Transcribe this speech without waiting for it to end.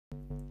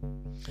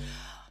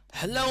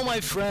Hello my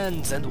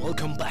friends and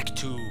welcome back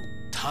to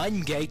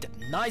Timegate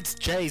Knight's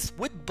Chase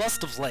with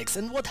Busterflex.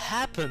 And what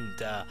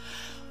happened?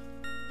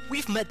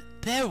 We've met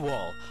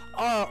Bearwall,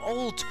 our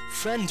old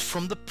friend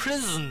from the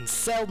prison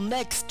cell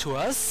next to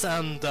us,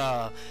 and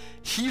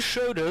he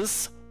showed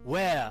us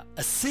where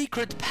a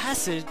secret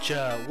passage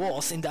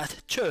was in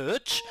that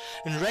church.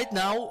 And right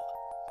now,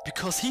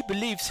 because he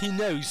believes he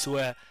knows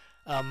where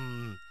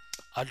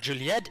our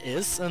Juliette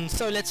is, and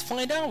so let's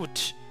find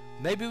out.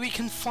 Maybe we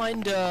can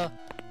find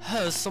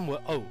her somewhere.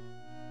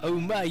 Oh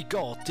my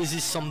god, this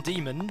is some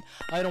demon.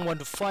 I don't want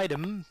to fight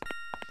him.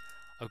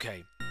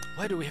 Okay,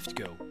 where do we have to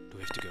go? Do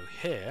we have to go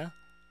here?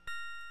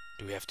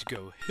 Do we have to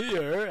go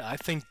here? I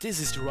think this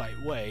is the right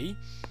way.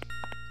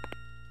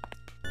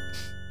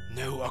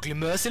 No ugly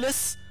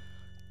merciless?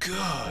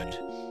 Good.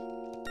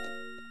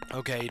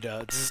 Okay,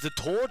 this is the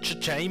torture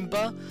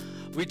chamber.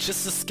 We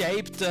just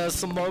escaped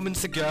some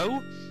moments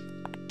ago.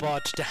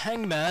 But the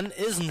hangman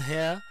isn't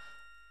here.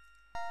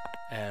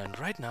 And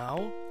right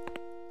now,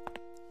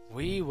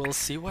 we will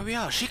see where we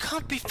are. She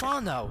can't be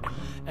far now.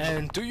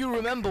 And do you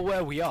remember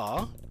where we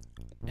are?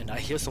 And I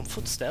hear some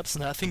footsteps,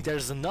 and I think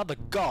there's another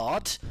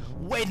guard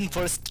waiting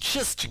for us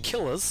just to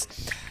kill us.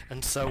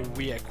 And so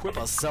we equip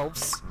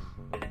ourselves.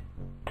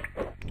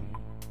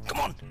 Come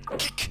on!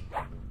 Kick!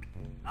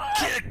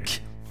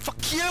 Kick!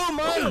 Fuck you,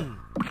 man!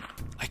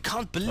 I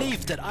can't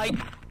believe that I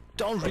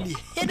don't really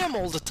hit him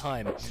all the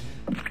time.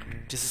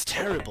 This is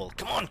terrible.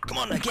 Come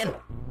on, again!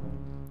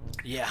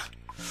 Yeah.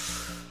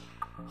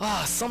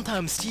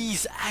 Sometimes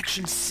these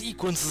action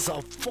sequences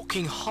are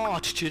fucking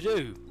hard to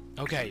do.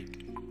 Okay,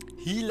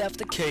 he left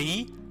a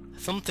key.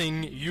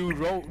 Something you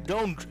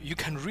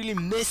can really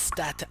miss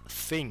that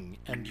thing,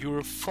 and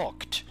you're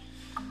fucked.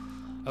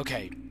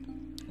 Okay,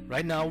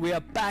 right now we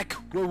are back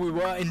where we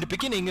were in the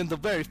beginning in the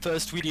very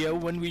first video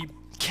when we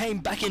came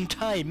back in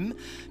time.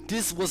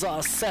 This was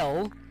our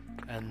cell,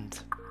 and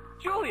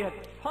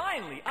Juliette,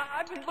 finally!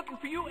 I've been looking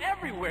for you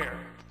everywhere.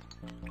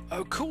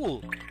 Oh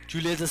cool,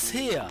 Juliette is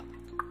here.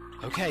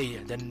 Okay,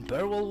 then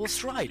Bearwall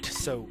was right,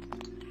 so...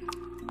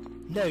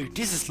 No,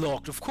 this is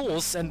locked, of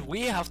course, and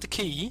we have the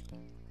key.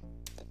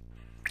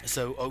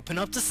 So open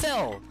up the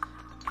cell.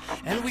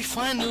 And we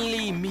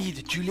finally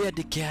meet Juliette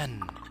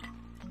again.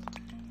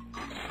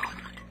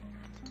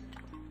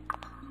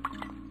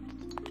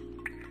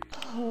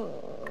 Oh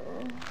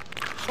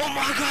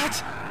my god!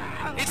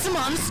 It's a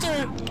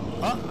monster!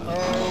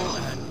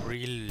 Uh-oh, and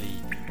really...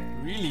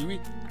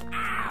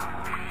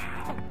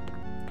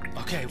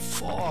 Okay,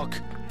 fuck!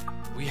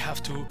 We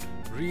have to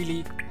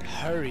really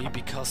hurry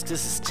because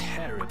this is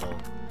terrible.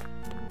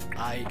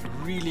 I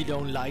really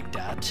don't like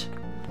that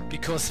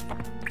because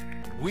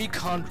we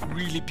can't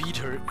really beat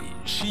her.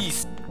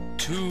 She's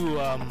too,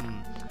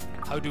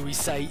 how do we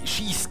say?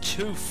 She's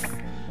too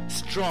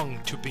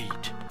strong to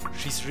beat.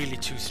 She's really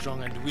too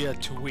strong and we are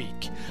too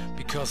weak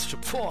because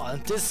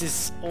and this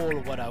is all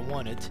what I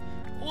wanted.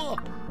 Oh.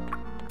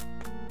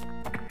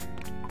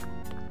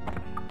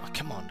 Oh,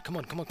 come on.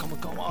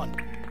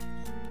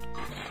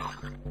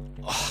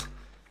 Oh,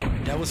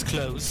 that was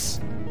close.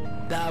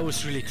 That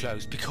was really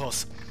close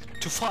because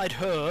to fight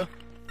her,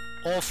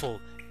 awful,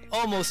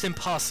 almost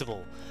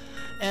impossible.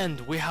 And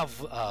we have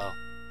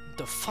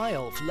the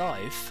file of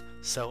life,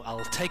 so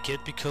I'll take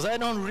it because I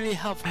don't really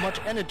have much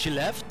energy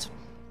left,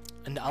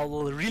 and I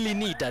will really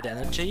need that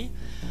energy.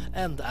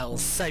 And I'll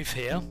save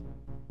here.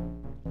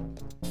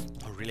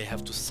 I really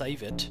have to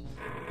save it.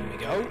 There we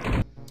go.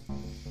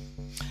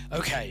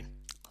 Okay.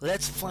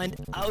 Let's find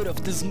out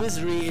of this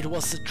misery. It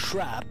was a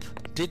trap.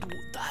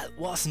 That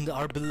wasn't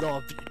our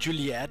beloved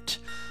Juliette.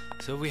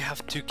 So we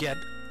have to get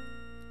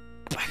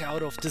back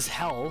out of this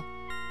hell.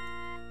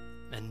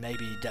 And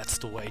maybe that's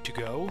the way to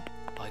go.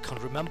 I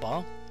can't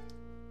remember.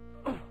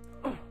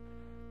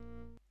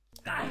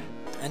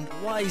 And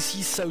why is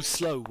he so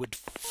slow with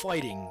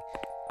fighting?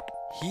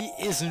 He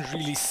isn't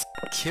really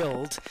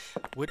skilled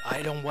with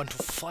I don't want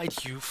to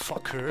fight you,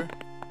 fucker.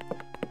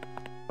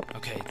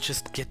 Okay,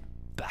 just get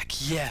back.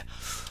 Yeah,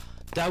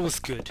 that was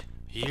good.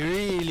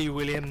 Really,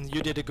 William,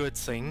 you did a good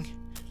thing.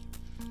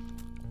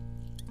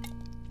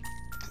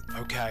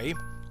 Okay,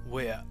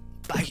 we're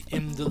back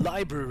in the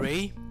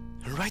library.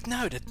 Right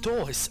now the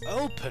door is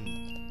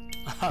open.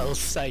 I'll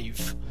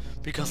save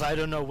because I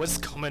don't know what's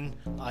coming.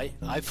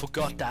 I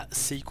forgot that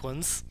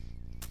sequence,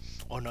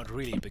 or not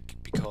really,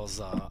 because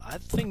I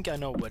think I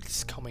know what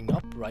is coming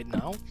up right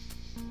now.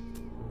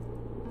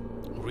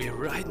 We're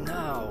right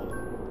now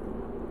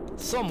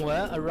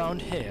somewhere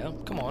around here.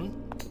 Come on,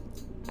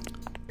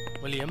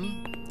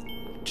 William,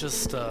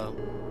 just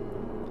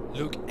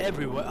look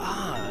everywhere.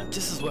 Ah,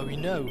 this is where we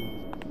know.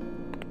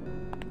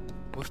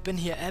 We've been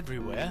here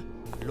everywhere.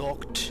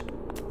 Locked,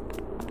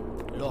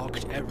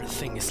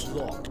 everything is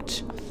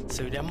locked.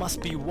 So there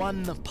must be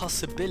one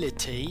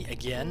possibility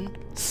again,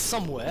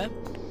 somewhere.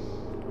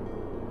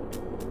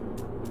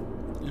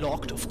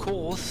 Locked, of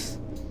course.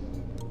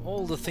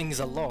 All the things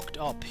are locked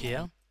up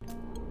here.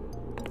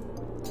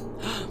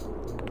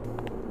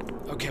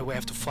 Okay, we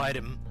have to fight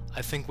him.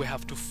 I think we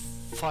have to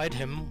fight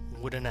him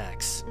with an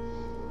axe.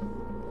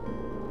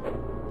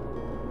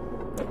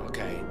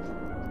 Okay,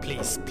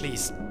 please,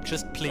 please,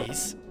 just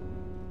please.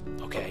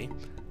 Okay.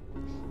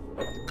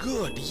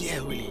 Good, yeah,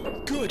 really.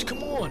 Good,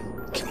 come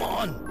on. Come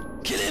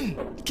on. Kill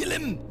him. Kill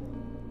him.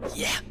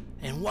 Yeah.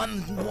 And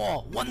one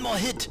more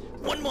hit.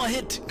 One more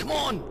hit. Come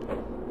on.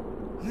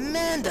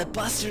 Man, that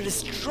bastard is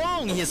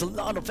strong. He has a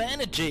lot of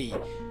energy.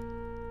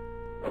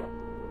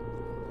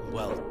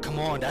 Well, come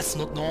on, that's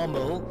not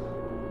normal.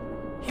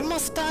 He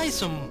must die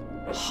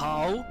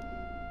somehow.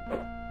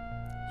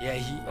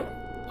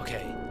 Yeah,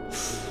 okay.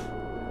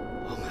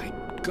 Oh my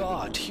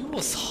god, he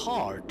was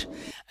hard.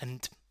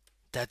 And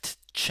that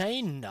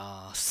chain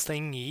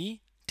thingy,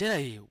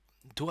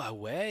 do I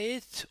wear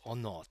it or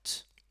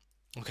not?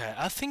 Okay,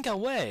 I think I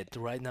wear it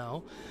right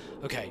now.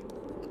 Okay.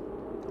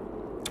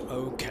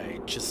 Okay,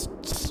 just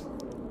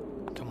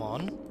come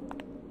on.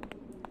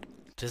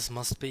 This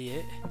must be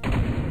it.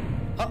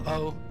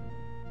 Uh-oh.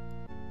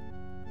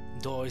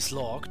 Door is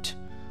locked.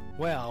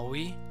 Where are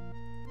we?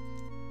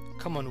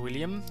 Come on,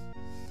 William.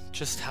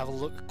 Just have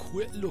a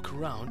quick look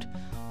around.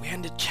 We're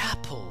in the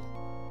chapel.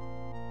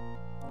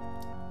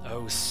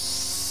 Oh,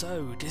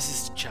 so this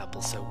is the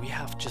chapel. So we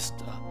have just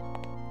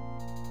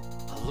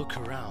a look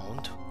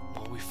around.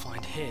 What we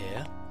find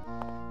here.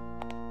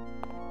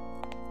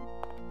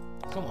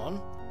 Come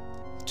on.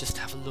 Just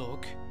have a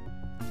look.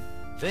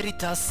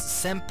 Veritas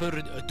semper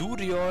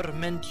durior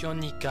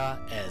mentionika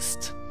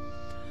est.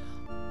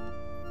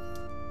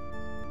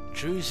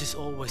 Truth is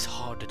always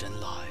harder than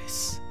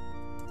lies.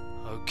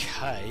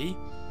 Okay.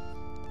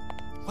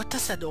 What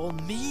does that all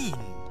mean?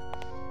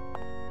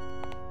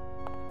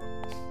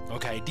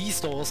 Okay,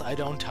 these doors I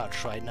don't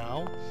touch right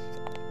now.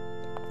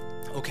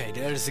 Okay,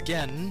 there is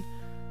again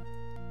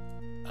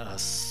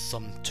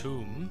some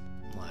tomb.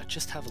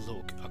 Just have a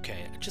look.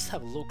 Okay, just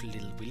have a look,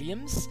 little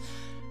Williams.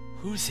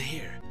 Who's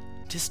here?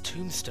 This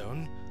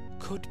tombstone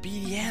could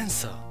be the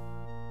answer.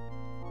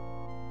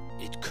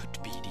 It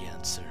could be the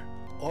answer.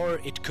 Or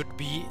it could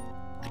be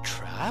a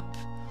trap?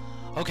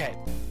 Okay,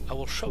 I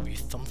will show you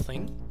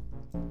something.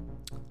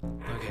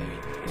 Okay,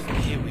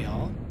 here we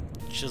are.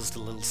 Just a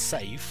little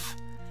safe.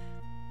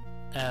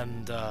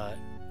 And I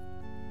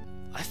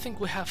think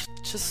we have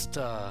just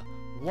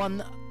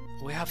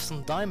we have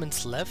some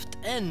diamonds left.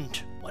 And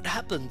what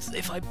happens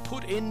if I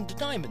put in the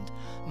diamond?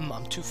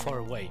 I'm too far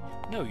away.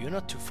 No, you're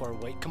not too far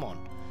away. Come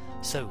on.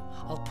 So,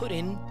 I'll put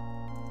in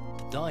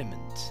the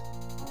diamond.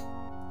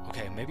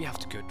 Okay, maybe I have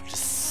to go to the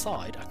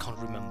side. I can't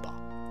remember.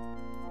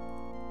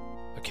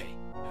 Okay,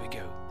 here we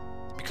go.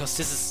 Because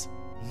this is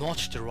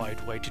not the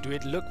right way to do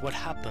it. Look what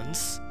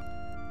happens.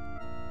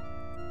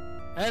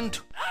 And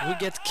we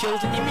get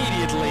killed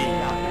immediately.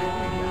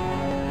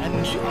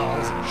 And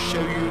I'll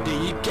show you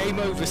the game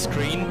over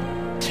screen.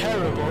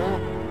 Terrible.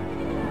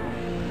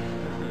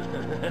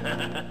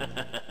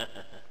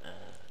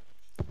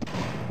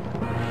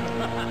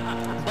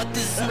 But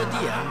this is not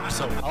the end,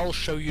 so I'll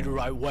show you the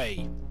right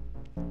way.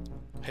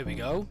 Here we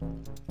go.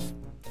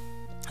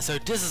 So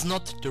this is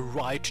not the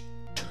right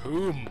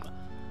tomb.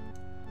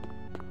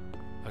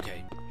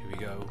 Okay, here we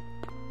go.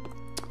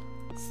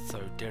 So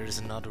there is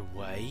another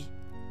way.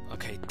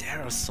 Okay,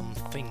 there are some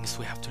things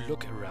we have to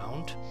look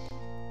around.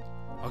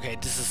 Okay,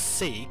 this is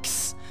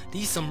 6.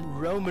 These are some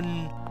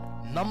Roman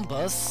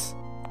numbers.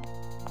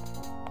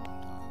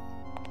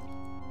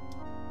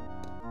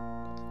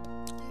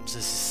 This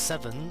is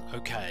 7,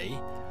 okay.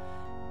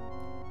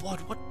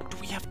 But what do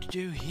we have to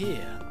do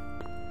here?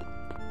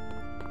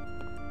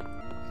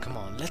 Come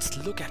on, let's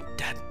look at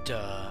that,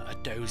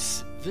 at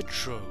those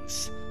vitraux.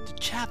 The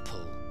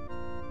chapel.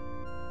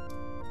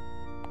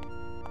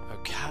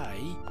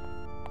 Okay.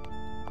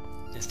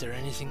 Is there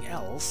anything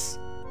else?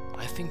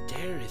 I think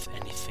there is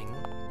anything.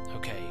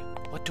 Okay,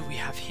 what do we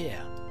have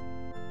here?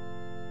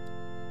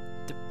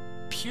 The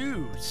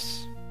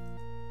pews.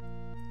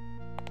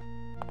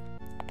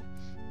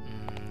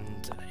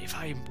 And if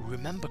I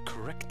remember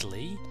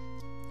correctly,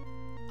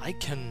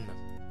 can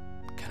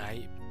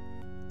I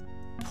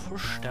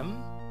push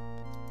them?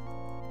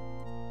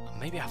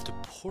 Maybe I have to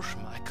push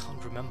them, I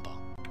can't remember.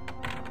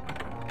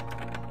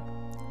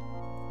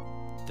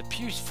 The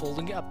pew's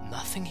folding up,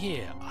 nothing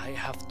here. I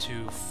have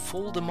to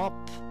fold them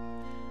up,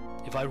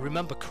 if I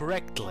remember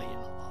correctly.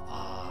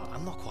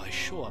 I'm not quite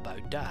sure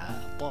about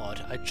that,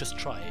 but I just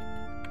try it.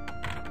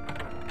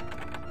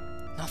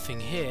 Nothing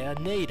here,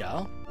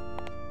 neither.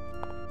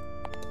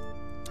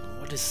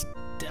 What is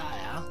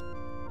there?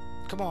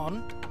 Come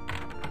on.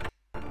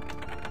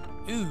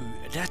 Ooh,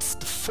 that's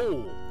the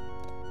 4.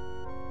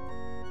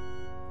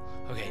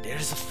 Okay,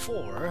 there's a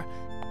 4.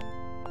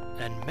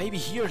 And maybe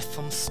here's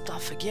some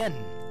stuff again.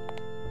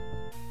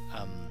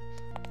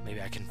 Maybe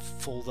I can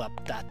fold up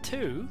that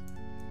too.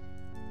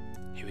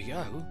 Here we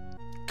go.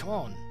 Come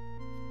on.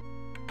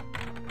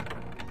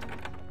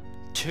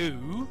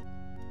 2.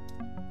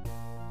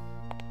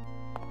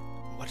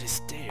 What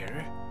is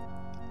there?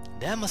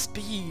 There must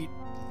be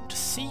the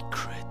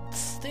secret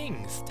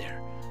things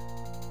there.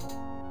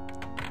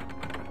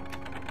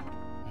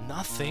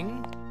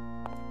 Nothing.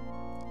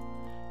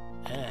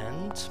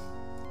 And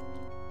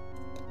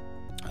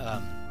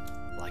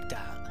like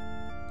that.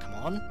 Come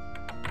on.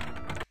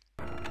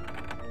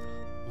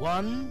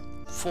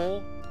 1,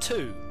 4,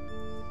 2.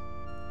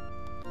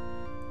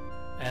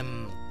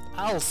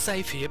 I'll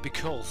save here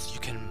because you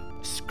can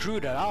screw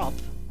that up.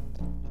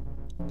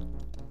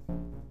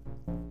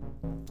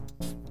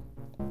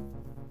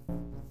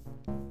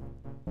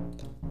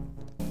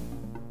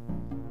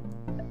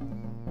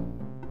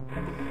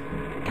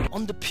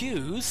 On the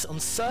pews, on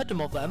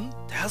certain of them,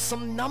 there are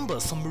some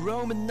numbers, some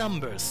Roman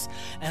numbers.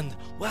 And,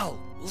 well,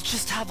 we'll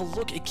just have a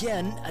look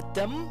again at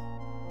them.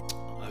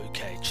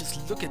 Okay,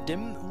 just look at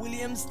them,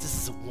 Williams. This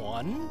is a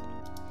 1.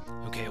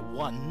 Okay, a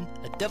 1.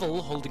 A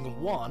devil holding a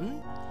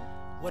 1.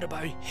 What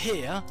about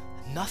here?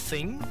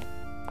 Nothing.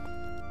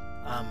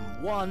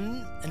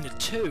 1 and a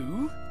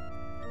 2.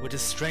 With a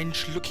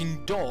strange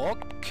looking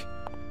dog.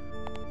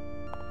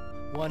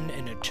 1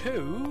 and a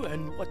 2.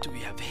 And what do we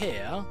have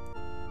here?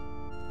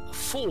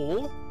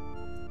 4.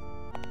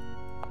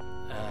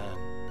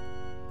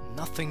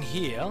 Nothing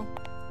here.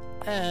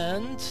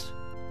 And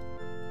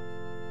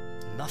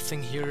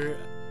nothing here.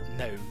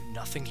 No,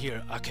 nothing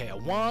here. Okay, a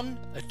 1,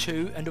 a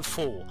 2 and a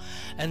 4.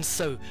 And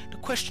so the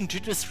question to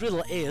this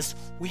riddle is,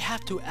 we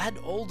have to add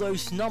all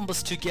those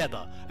numbers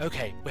together.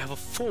 Okay, we have a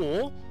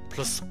 4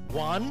 plus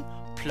 1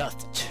 plus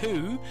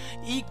 2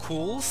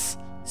 equals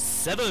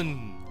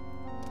 7.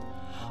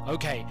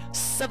 Okay,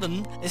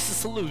 7 is the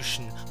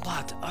solution,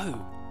 but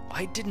oh,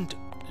 I didn't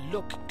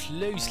look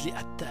closely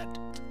at that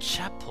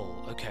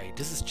chapel. Okay,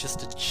 this is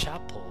just a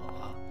chapel.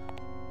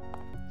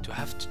 Do I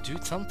have to do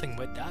something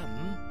with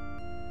them?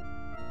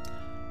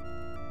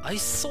 I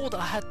thought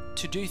I had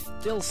to do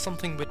still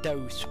something with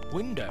those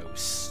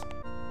windows,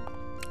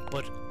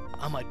 but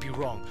I might be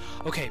wrong.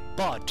 Okay,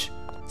 but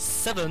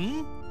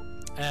 7,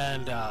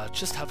 and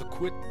just have a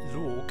quick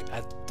look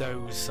at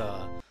those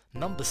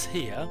numbers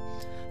here.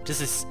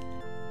 This is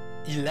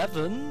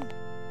 11,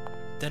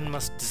 then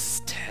this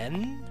is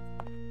 10,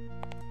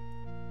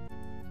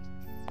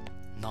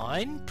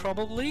 9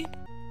 probably,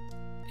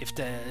 if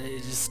there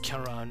is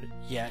count around.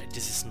 Yeah,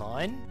 this is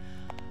 9.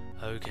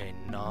 Okay,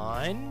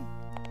 9,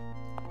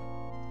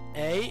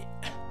 8,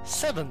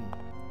 7,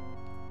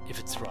 if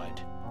it's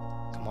right.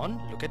 Come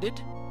on, look at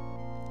it.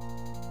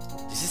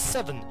 This is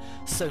 7.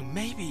 So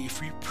maybe if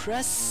we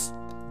press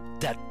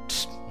that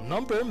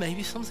number,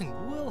 maybe something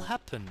will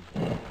happen.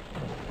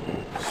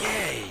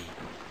 Yay!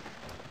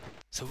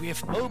 So we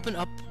have opened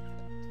up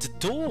the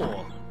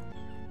door.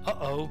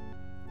 Uh-oh.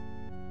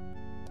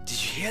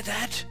 Did you hear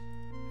that?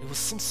 It was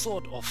some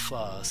sort of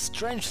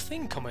strange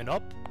thing coming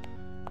up.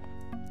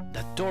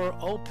 That door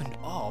opened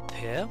up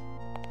here.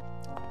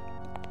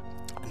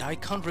 And I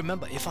can't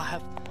remember if I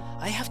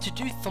have to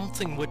do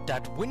something with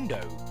that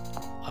window,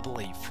 I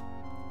believe.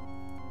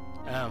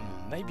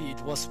 Maybe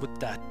it was with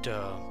that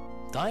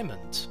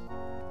diamond.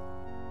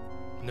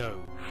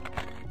 No.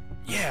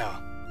 Yeah,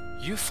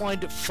 you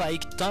find a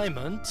fake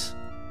diamond,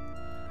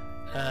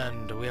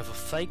 and we have a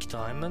fake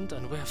diamond,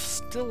 and we have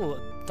still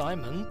a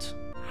diamond.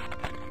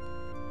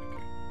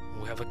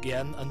 We have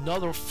again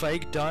another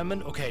fake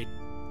diamond. Okay,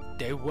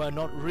 they were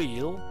not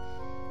real.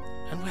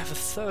 And we have a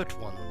third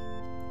one.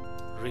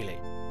 Really.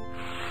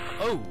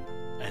 Oh,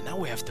 and now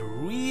we have the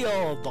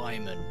real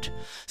diamond.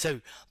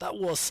 So that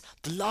was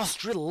the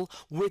last riddle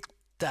with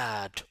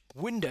that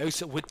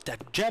windows, with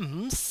that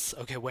gems.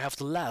 Okay, we have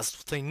the last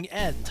thing,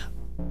 and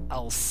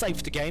I'll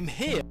save the game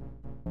here.